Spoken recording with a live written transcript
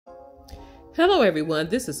Hello everyone,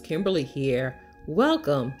 this is Kimberly here.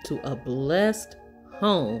 Welcome to A Blessed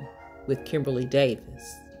Home with Kimberly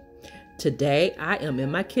Davis. Today I am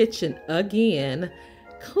in my kitchen again,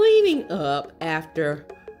 cleaning up after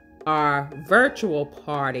our virtual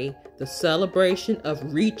party, the celebration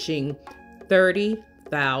of reaching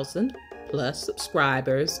 30,000 plus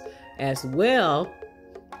subscribers, as well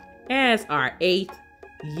as our 8th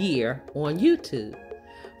year on YouTube.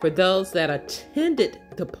 For those that attended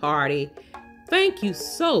the party, thank you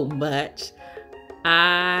so much.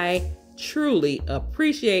 I truly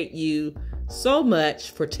appreciate you so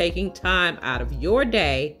much for taking time out of your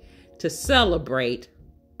day to celebrate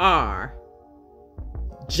our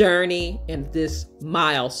journey and this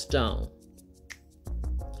milestone.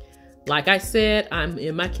 Like I said, I'm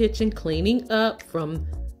in my kitchen cleaning up from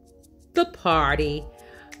the party.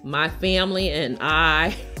 My family and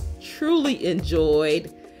I truly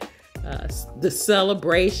enjoyed the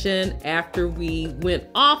celebration. After we went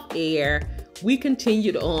off air, we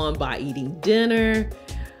continued on by eating dinner.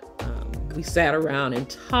 We sat around and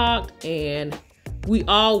talked, and we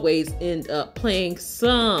always end up playing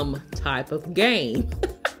some type of game.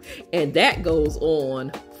 And that goes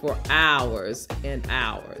on for hours and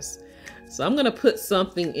hours. So I'm going to put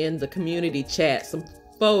something in the community chat, some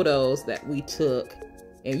photos that we took,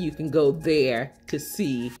 and you can go there to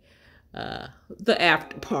see the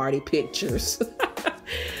after party pictures.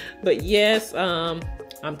 But yes, I'm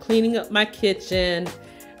cleaning up my kitchen,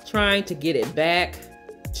 trying to get it back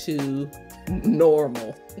to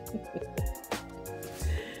normal.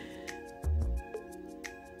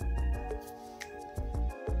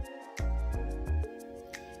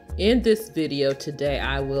 In this video today,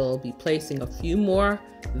 I will be placing a few more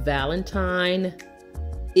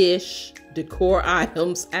Valentine-ish decor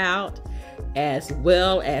items out, as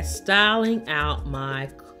well as styling out my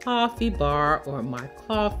coffee bar or my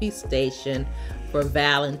coffee station for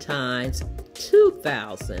Valentine's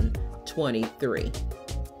 2023.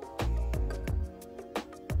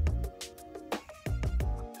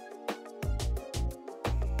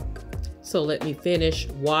 So let me finish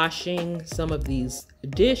washing some of these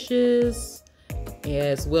dishes,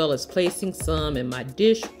 as well as placing some in my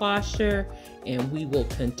dishwasher, and we will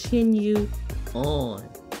continue on.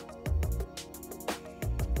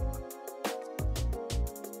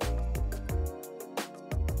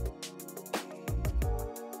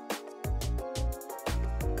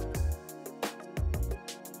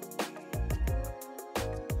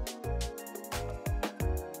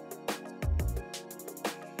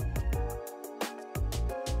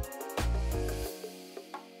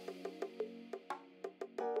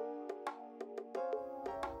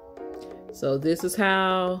 So this is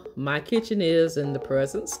how my kitchen is in the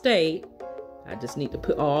present state. I just need to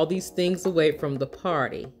put all these things away from the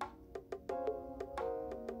party.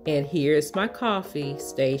 And here's my coffee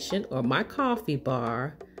station or my coffee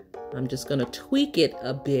bar. I'm just going to tweak it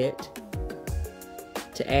a bit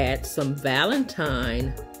to add some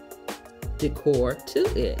Valentine decor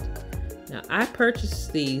to it. Now, I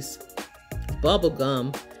purchased these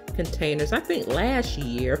bubblegum containers, I think last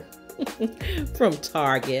year, from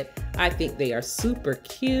Target. I think they are super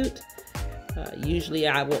cute. Usually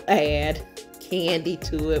I will add candy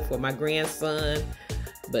to it for my grandson,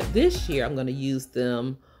 but this year I'm going to use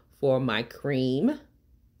them for my cream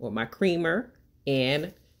or my creamer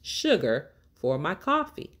and sugar for my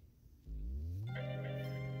coffee.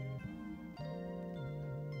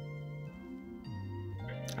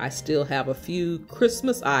 I still have a few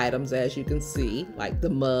Christmas items, as you can see, like the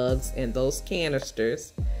mugs and those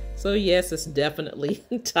canisters. So yes, it's definitely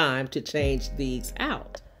time to change these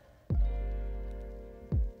out.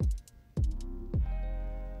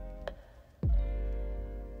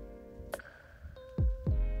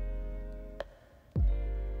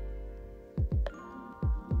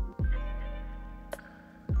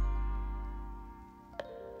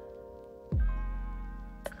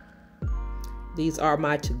 These are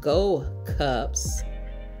my to-go cups.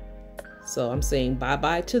 So I'm saying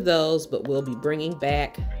bye-bye to those, but we'll be bringing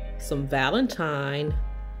back some Valentine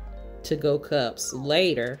to-go cups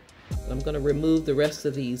later. I'm going to remove the rest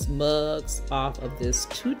of these mugs off of this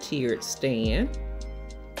two-tiered stand.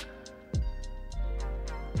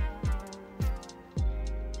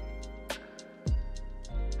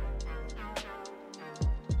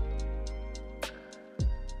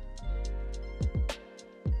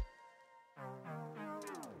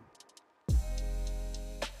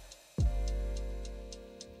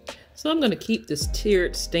 So I'm going to keep this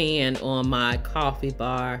tiered stand on my coffee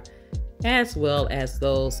bar, as well as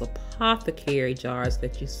those apothecary jars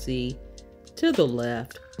that you see to the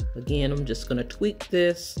left. Again, I'm just going to tweak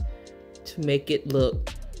this to make it look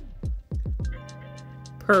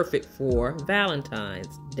perfect for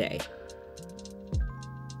Valentine's Day.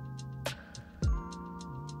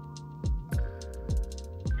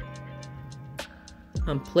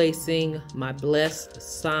 I'm placing my blessed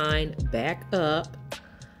sign back up.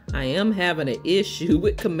 I am having an issue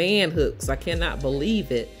with command hooks. I cannot believe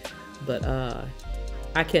it, but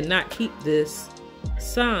I cannot keep this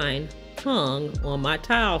sign hung on my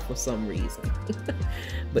tile for some reason.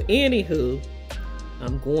 But anywho,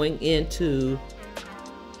 I'm going into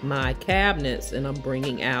my cabinets and I'm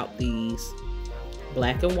bringing out these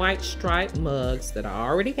black and white striped mugs that I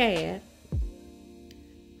already had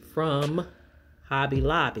from Hobby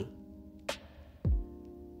Lobby.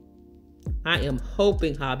 I am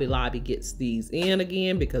hoping Hobby Lobby gets these in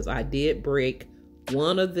again because I did break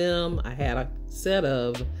one of them. I had a set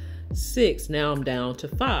of 6. Now I'm down to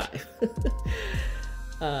 5.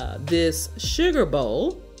 This sugar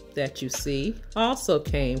bowl that you see also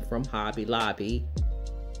came from Hobby Lobby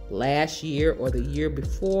last year or the year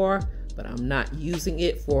before, but I'm not using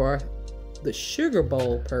it for the sugar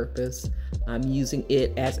bowl purpose. I'm using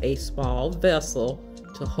it as a small vessel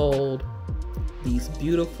to hold these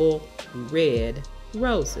beautiful red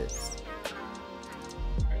roses.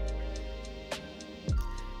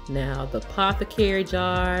 Now the apothecary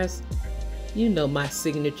jars, you know my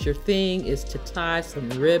signature thing is to tie some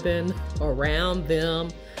ribbon around them.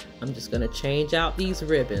 I'm just going to change out these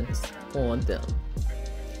ribbons on them.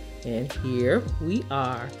 And here we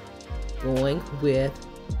are going with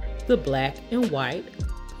the black and white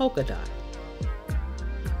polka dot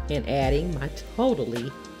and adding my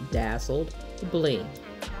Totally Dazzled bling.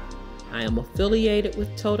 I am affiliated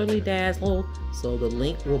with Totally Dazzled, so the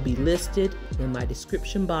link will be listed in my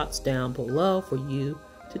description box down below for you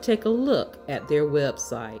to take a look at their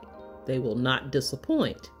website. They will not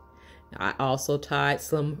disappoint. I also tied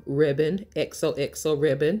some ribbon, XOXO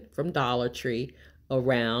ribbon from Dollar Tree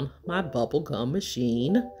around my bubblegum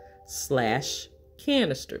machine /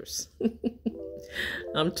 canisters.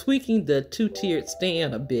 I'm tweaking the 2-tiered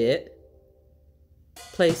stand a bit,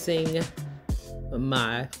 placing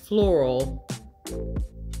my floral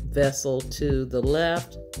vessel to the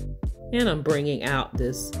left, and I'm bringing out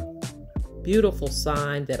this beautiful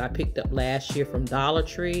sign that I picked up last year from Dollar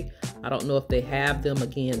Tree. I don't know if they have them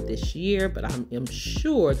again this year, but I'm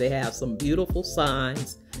sure they have some beautiful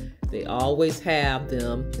signs. They always have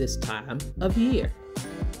them this time of year.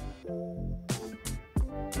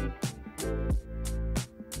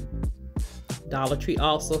 Dollar Tree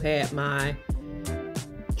also had my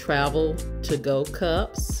travel to go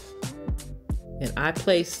cups, and I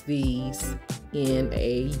placed these in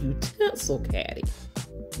a utensil caddy.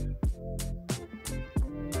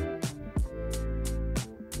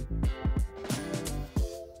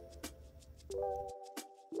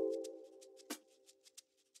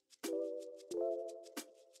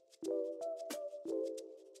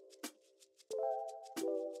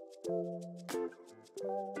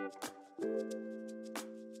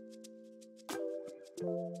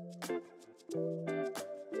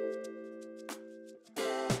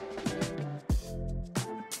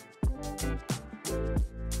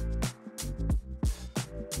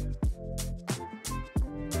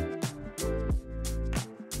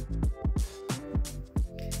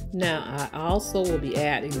 Now I also will be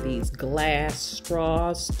adding these glass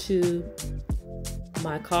straws to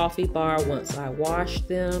my coffee bar once I wash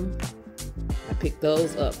them. I picked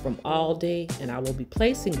those up from Aldi and I will be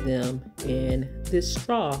placing them in this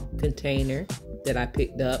straw container that I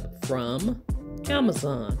picked up from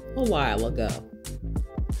Amazon a while ago.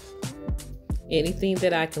 Anything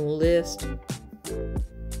that I can list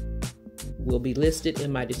will be listed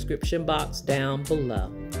in my description box down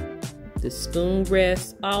below. The spoon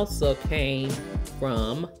rest also came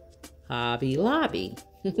from Hobby Lobby.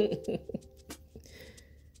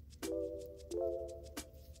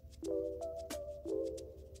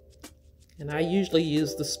 And I usually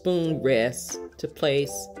use the spoon rest to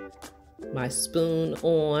place my spoon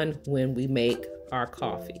on when we make our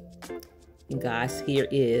coffee. And guys, here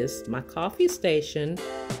is my coffee station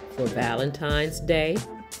for Valentine's Day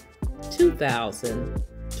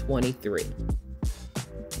 2023.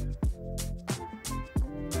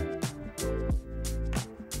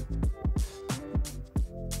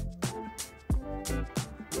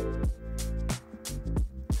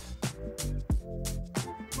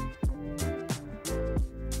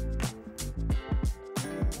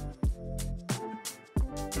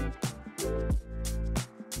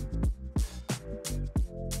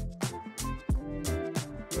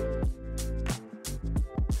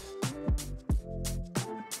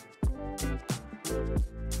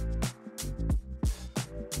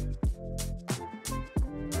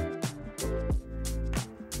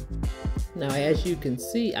 Now, as you can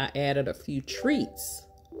see, I added a few treats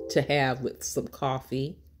to have with some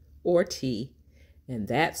coffee or tea, and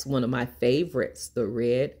that's one of my favorites, the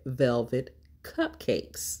red velvet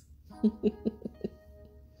cupcakes.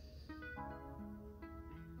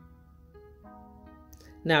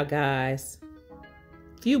 Now, guys,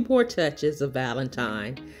 a few more touches of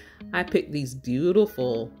Valentine. I picked these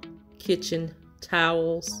beautiful kitchen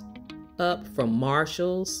towels up from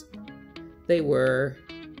Marshall's. They were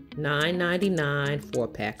 $9.99 for a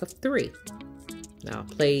pack of 3. Now I'll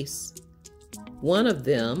place one of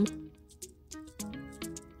them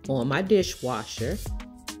on my dishwasher.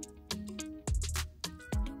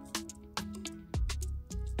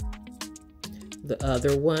 The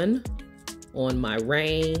other one on my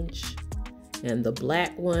range, and the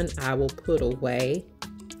black one I will put away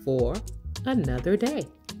for another day.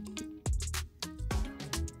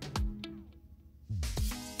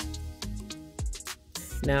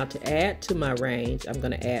 Now, to add to my range, I'm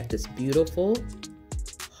going to add this beautiful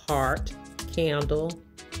heart candle.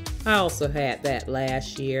 I also had that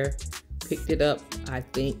last year. Picked it up, I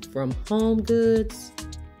think, from Home Goods.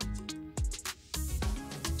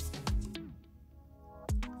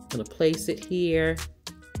 I'm going to place it here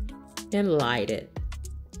and light it.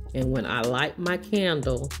 And when I light my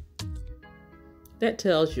candle, that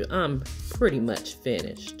tells you I'm pretty much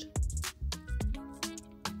finished.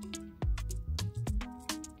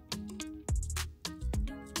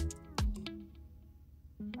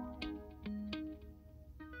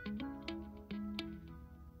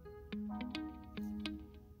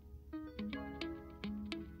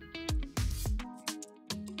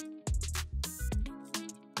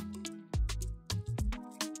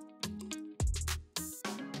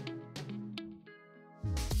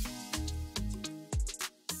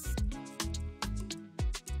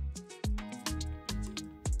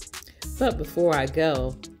 But before I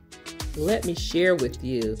go, let me share with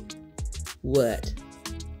you what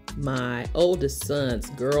my oldest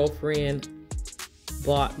son's girlfriend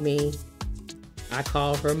bought me. I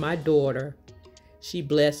call her my daughter. She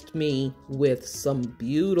blessed me with some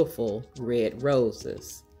beautiful red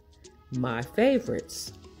roses, my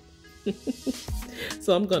favorites.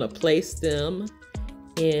 So I'm going to place them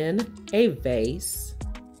in a vase.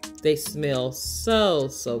 They smell so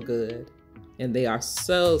good. And they are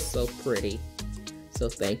so pretty. So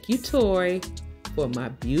thank you, Tori, for my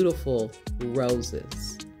beautiful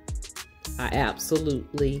roses. I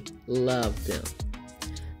absolutely love them.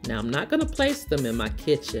 Now, I'm not going to place them in my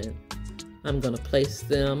kitchen. I'm going to place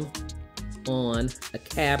them on a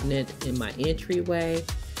cabinet in my entryway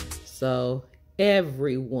so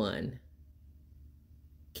everyone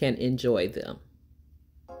can enjoy them.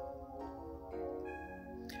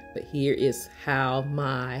 But here is how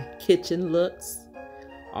my kitchen looks,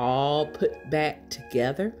 all put back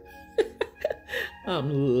together. I'm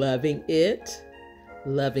loving it.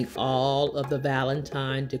 Loving all of the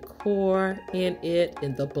Valentine decor in it,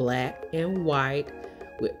 in the black and white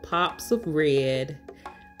with pops of red.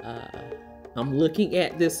 I'm looking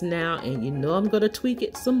at this now, and you know I'm going to tweak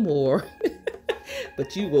it some more.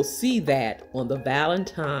 But you will see that on the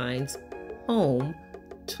Valentine's home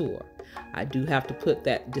tour. I do have to put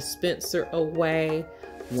that dispenser away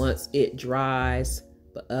once it dries.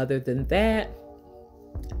 But other than that,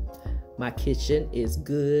 my kitchen is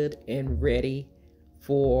good and ready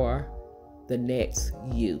for the next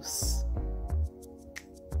use.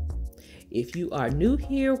 If you are new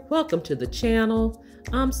here, welcome to the channel.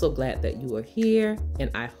 I'm so glad that you are here,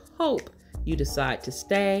 and I hope you decide to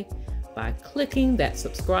stay by clicking that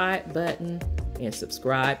subscribe button and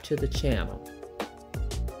subscribe to the channel.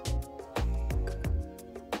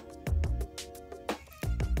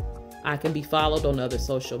 I can be followed on other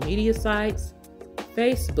social media sites,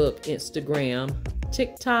 Facebook, Instagram,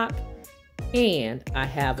 TikTok, and I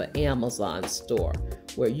have an Amazon store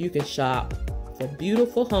where you can shop for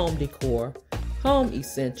beautiful home decor, home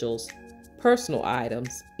essentials, personal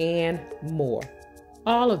items, and more.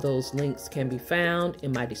 All of those links can be found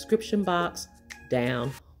in my description box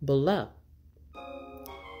down below.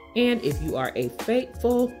 And if you are a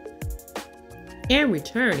faithful and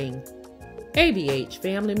returning ABH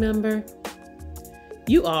family member,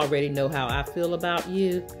 you already know how I feel about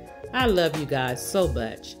you. I love you guys so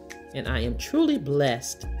much, and I am truly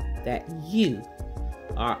blessed that you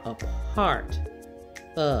are a part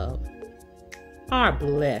of our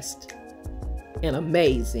blessed and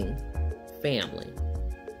amazing family.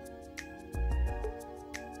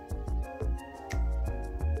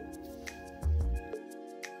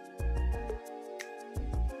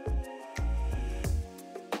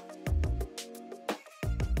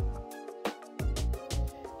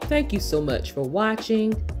 Thank you so much for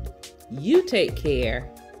watching. You take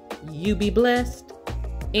care, you be blessed,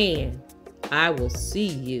 and I will see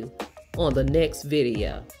you on the next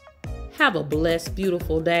video. Have a blessed,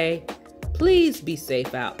 beautiful day. Please be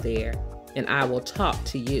safe out there, and I will talk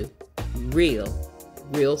to you real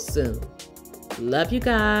soon. Love you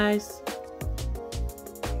guys.